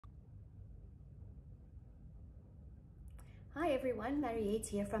Hi everyone, Mariette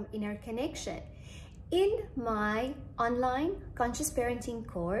here from Inner Connection. In my online conscious parenting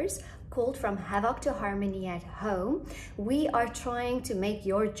course called From Havoc to Harmony at Home, we are trying to make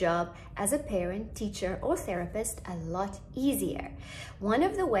your job as a parent, teacher, or therapist a lot easier. One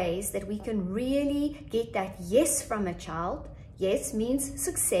of the ways that we can really get that yes from a child, yes means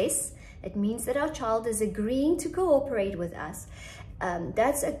success. It means that our child is agreeing to cooperate with us.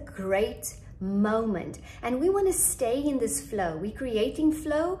 That's a great moment, and we want to stay in this flow. We're creating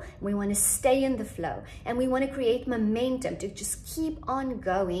flow, we want to stay in the flow, and we want to create momentum to just keep on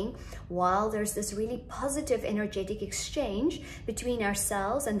going while there's this really positive energetic exchange between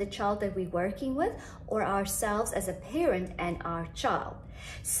ourselves and the child that we're working with, or ourselves as a parent and our child.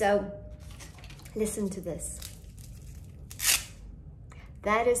 So listen to this.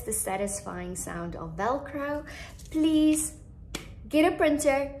 That is the satisfying sound of Velcro. Please get a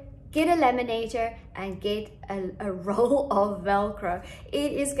printer, get a laminator, and get a roll of Velcro.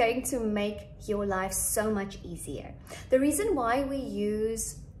 It is going to make your life so much easier. The reason why we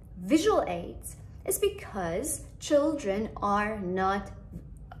use visual aids is because children are not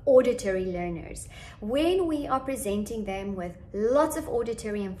auditory learners. When we are presenting them with lots of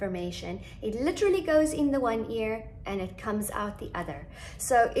auditory information, it literally goes in the one ear and it comes out the other.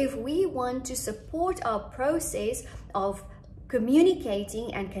 So if we want to support our process of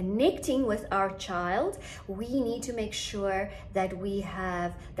communicating and connecting with our child, we need to make sure that we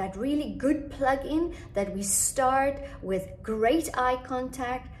have that really good plug-in, that we start with great eye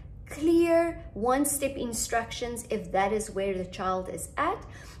contact, clear one-step instructions if that is where the child is at,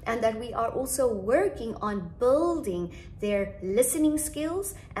 and that we are also working on building their listening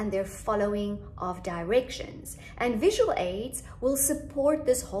skills and their following of directions. And visual aids will support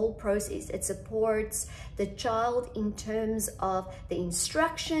this whole process. It supports the child in terms of the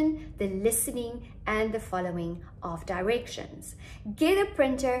instruction, the listening, and the following of directions. Get a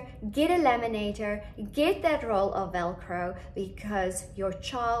printer, get a laminator, get that roll of Velcro, because your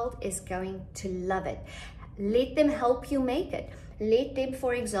child is going to love it. Let them help you make it. Let them,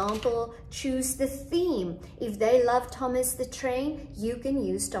 for example, choose the theme. If they love Thomas the Train, you can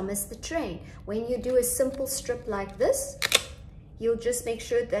use Thomas the Train. When you do a simple strip like this, you'll just make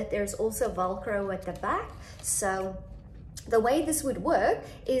sure that there's also Velcro at the back. So the way this would work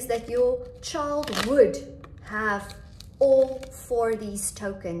is that your child would have all 4 of these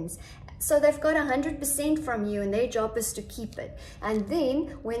tokens. So they've got 100% from you, and their job is to keep it. And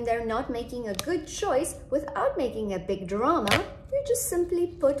then when they're not making a good choice, without making a big drama, you just simply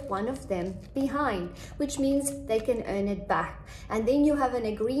put one of them behind, which means they can earn it back. And then you have an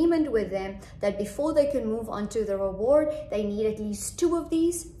agreement with them that before they can move on to the reward, they need at least 2 of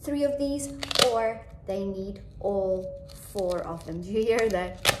these, 3 of these, or they need all 4 of them. Do you hear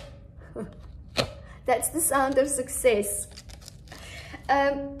that? That's the sound of success.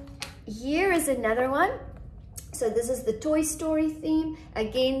 Here is another one. So this is the Toy Story theme.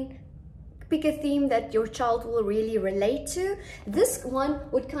 Again, pick a theme that your child will really relate to. This one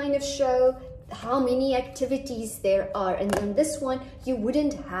would kind of show how many activities there are, and on this one you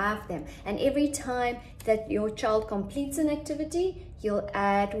wouldn't have them, and every time that your child completes an activity, you'll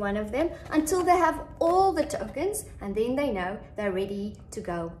add one of them until they have all the tokens, and then they know they're ready to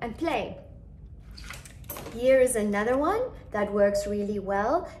go and play. Here is another one that works really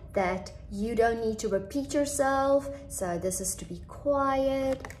well, that you don't need to repeat yourself. So this is to be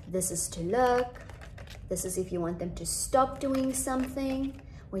quiet, this is to look, this is if you want them to stop doing something.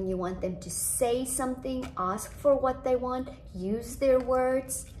 When you want them to say something, ask for what they want, use their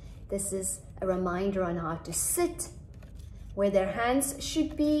words. This is a reminder on how to sit, where their hands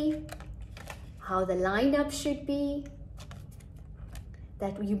should be, how the lineup should be,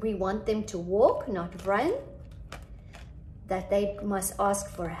 that we want them to walk, not run, that they must ask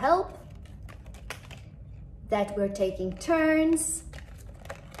for help, that we're taking turns,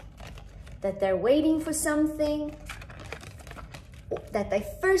 that they're waiting for something, that they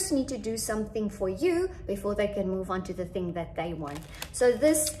first need to do something for you before they can move on to the thing that they want. So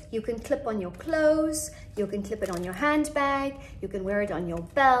this you can clip on your clothes, you can clip it on your handbag, you can wear it on your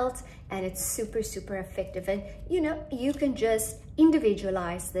belt, and it's super, super effective. And you know, you can just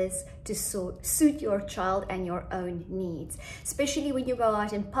individualize this to suit your child and your own needs. Especially when you go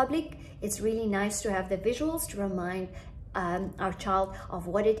out in public, it's really nice to have the visuals to remind our child of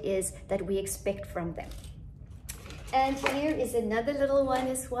what it is that we expect from them. And here is another little one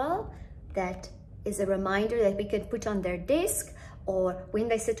as well, that is a reminder that we can put on their desk or when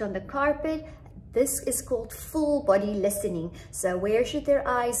they sit on the carpet. This is called full body listening. So where should their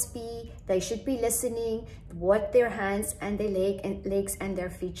eyes be? They should be listening what their hands and their legs and their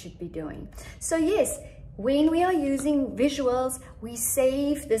feet should be doing. So yes, when we are using visuals, we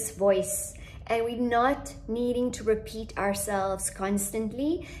save this voice and we're not needing to repeat ourselves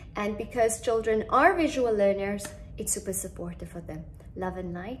constantly. And because children are visual learners, it's super supportive for them. Love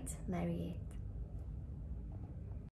and light, Marie.